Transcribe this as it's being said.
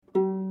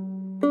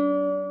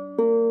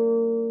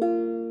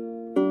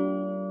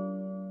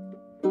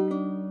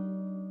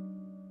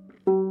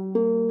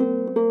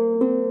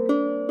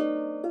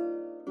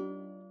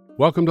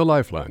Welcome to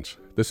Lifelines.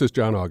 This is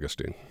John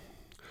Augustine.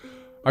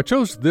 I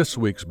chose this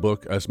week's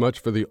book as much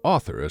for the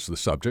author as the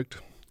subject.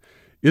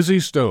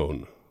 Izzy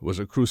Stone was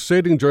a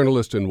crusading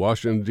journalist in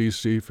Washington,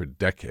 D.C. for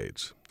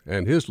decades,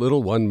 and his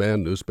little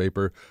one-man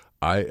newspaper,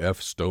 I.F.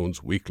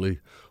 Stone's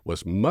Weekly,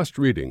 was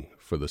must-reading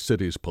for the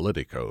city's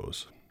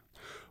politicos.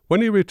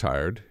 When he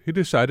retired, he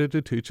decided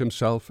to teach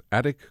himself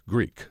Attic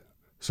Greek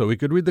so he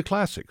could read the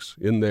classics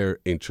in their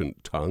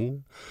ancient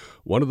tongue,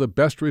 one of the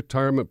best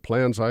retirement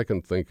plans I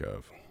can think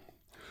of.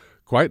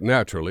 Quite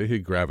naturally, he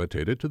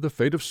gravitated to the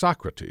fate of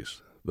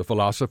Socrates, the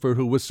philosopher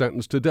who was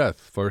sentenced to death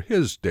for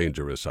his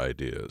dangerous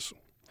ideas.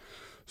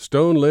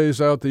 Stone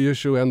lays out the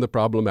issue and the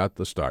problem at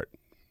the start.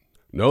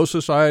 No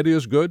society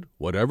is good,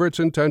 whatever its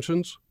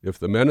intentions, if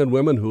the men and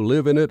women who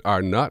live in it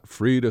are not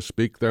free to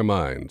speak their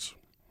minds.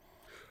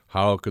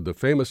 How could the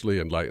famously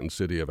enlightened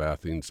city of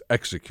Athens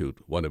execute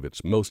one of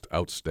its most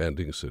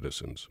outstanding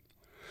citizens?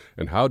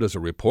 And how does a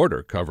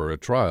reporter cover a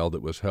trial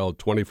that was held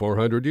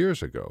 2,400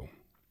 years ago?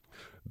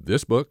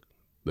 This book,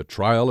 The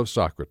Trial of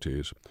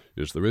Socrates,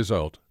 is the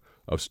result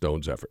of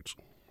Stone's efforts.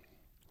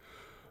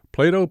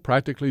 Plato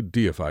practically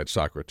deified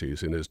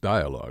Socrates in his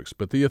dialogues,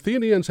 but the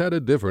Athenians had a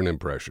different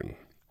impression.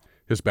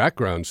 His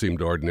background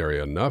seemed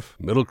ordinary enough,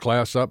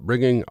 middle-class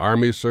upbringing,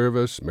 army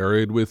service,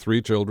 married with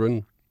 3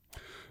 children.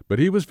 But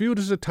he was viewed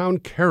as a town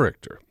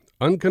character,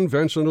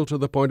 unconventional to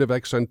the point of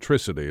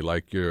eccentricity,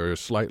 like your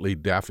slightly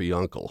daffy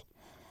uncle.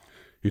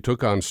 He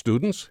took on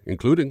students,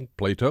 including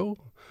Plato,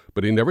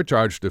 but he never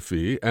charged a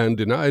fee and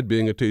denied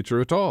being a teacher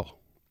at all.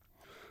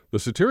 The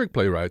satiric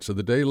playwrights of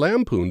the day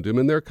lampooned him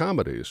in their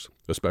comedies,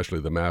 especially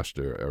the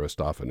master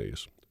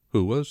Aristophanes,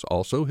 who was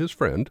also his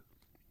friend.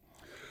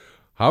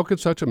 How could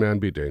such a man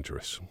be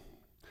dangerous?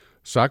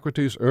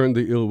 Socrates earned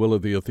the ill will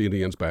of the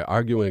Athenians by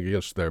arguing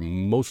against their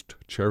most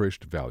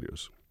cherished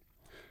values.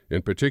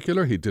 In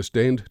particular, he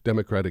disdained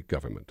democratic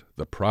government,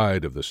 the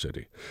pride of the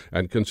city,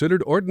 and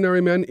considered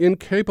ordinary men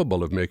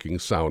incapable of making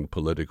sound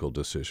political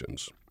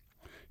decisions.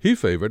 He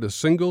favored a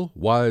single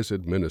wise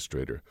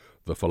administrator,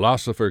 the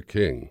philosopher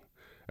king,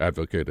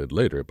 advocated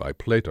later by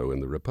Plato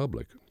in the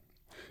Republic.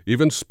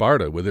 Even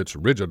Sparta, with its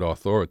rigid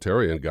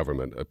authoritarian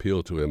government,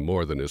 appealed to him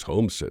more than his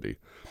home city,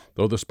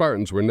 though the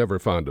Spartans were never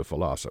fond of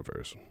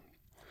philosophers.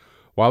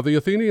 While the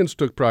Athenians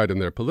took pride in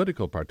their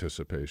political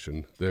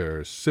participation,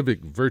 their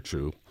civic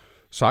virtue,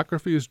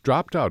 Socrates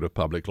dropped out of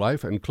public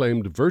life and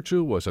claimed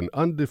virtue was an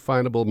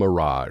undefinable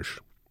mirage.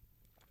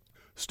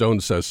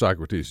 Stone says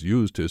Socrates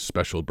used his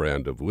special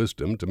brand of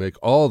wisdom to make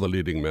all the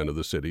leading men of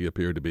the city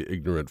appear to be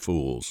ignorant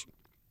fools.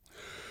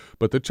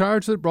 But the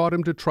charge that brought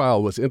him to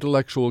trial was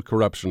intellectual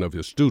corruption of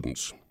his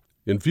students,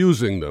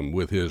 infusing them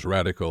with his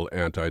radical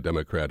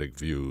anti-democratic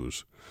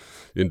views.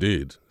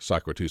 Indeed,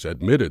 Socrates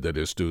admitted that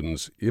his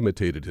students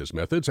imitated his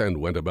methods and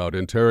went about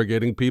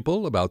interrogating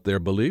people about their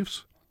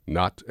beliefs,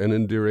 not an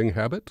endearing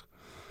habit.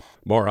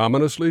 More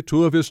ominously,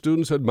 2 of his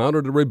students had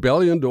mounted a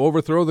rebellion to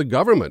overthrow the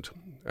government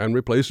and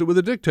replace it with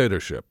a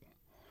dictatorship.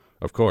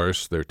 Of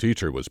course, their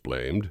teacher was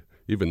blamed,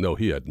 even though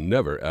he had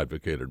never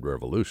advocated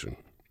revolution.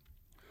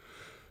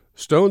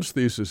 Stone's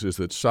thesis is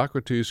that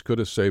Socrates could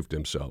have saved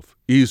himself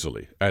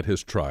easily at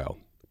his trial,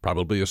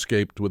 probably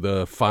escaped with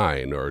a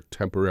fine or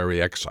temporary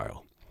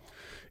exile.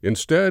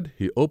 Instead,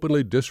 he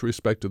openly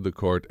disrespected the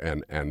court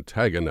and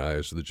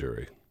antagonized the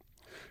jury.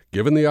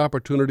 Given the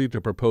opportunity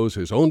to propose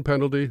his own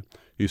penalty,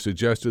 he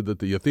suggested that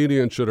the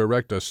Athenians should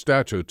erect a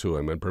statue to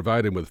him and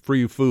provide him with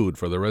free food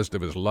for the rest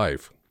of his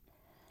life.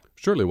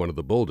 Surely one of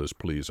the boldest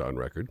pleas on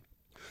record.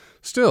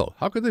 Still,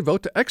 how could they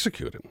vote to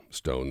execute him?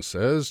 Stone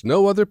says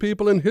no other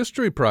people in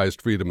history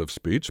prized freedom of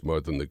speech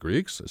more than the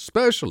Greeks,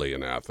 especially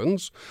in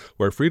Athens,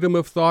 where freedom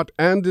of thought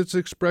and its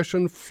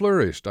expression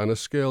flourished on a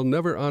scale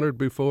never honored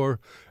before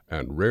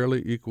and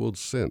rarely equaled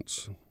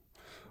since.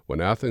 When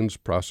Athens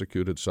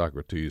prosecuted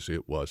Socrates,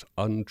 it was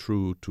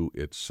untrue to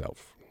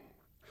itself.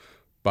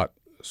 But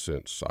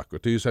since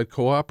Socrates had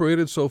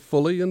cooperated so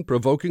fully in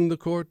provoking the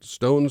court,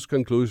 Stone's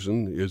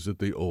conclusion is that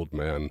the old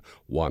man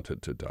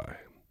wanted to die.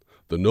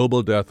 The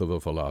noble death of a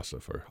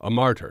philosopher, a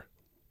martyr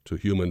to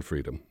human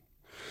freedom.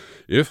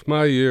 If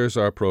my years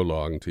are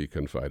prolonged, he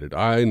confided,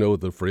 I know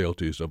the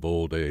frailties of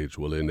old age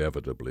will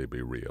inevitably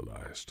be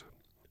realized.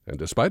 And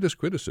despite his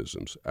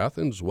criticisms,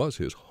 Athens was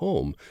his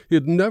home. He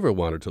had never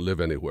wanted to live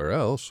anywhere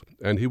else,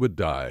 and he would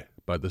die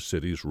by the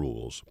city's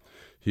rules.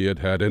 He had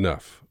had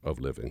enough of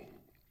living.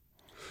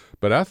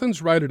 But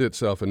Athens righted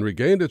itself and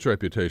regained its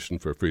reputation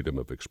for freedom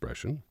of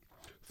expression.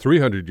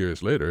 300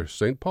 years later,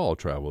 St. Paul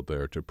traveled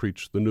there to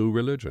preach the new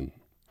religion.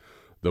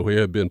 Though he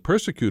had been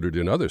persecuted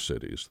in other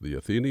cities, the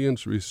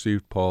Athenians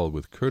received Paul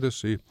with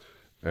courtesy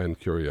and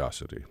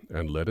curiosity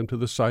and led him to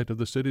the site of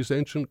the city's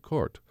ancient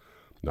court,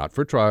 not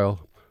for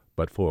trial,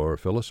 but for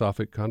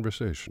philosophic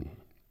conversation.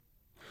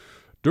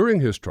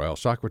 During his trial,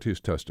 Socrates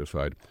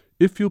testified,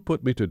 "If you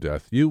put me to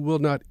death, you will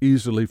not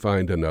easily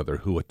find another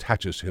who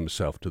attaches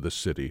himself to the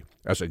city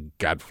as a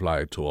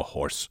gadfly to a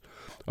horse,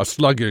 a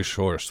sluggish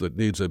horse that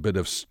needs a bit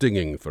of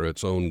stinging for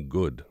its own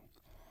good."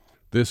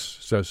 This,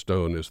 says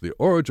Stone, is the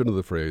origin of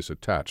the phrase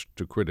attached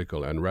to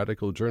critical and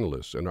radical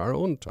journalists in our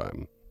own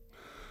time.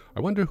 I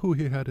wonder who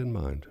he had in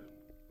mind.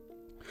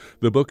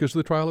 The book is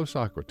The Trial of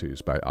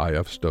Socrates by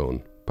I.F.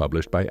 Stone,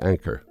 published by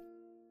Anchor.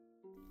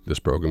 This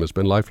program has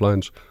been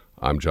Lifelines.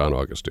 I'm John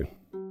Augustine.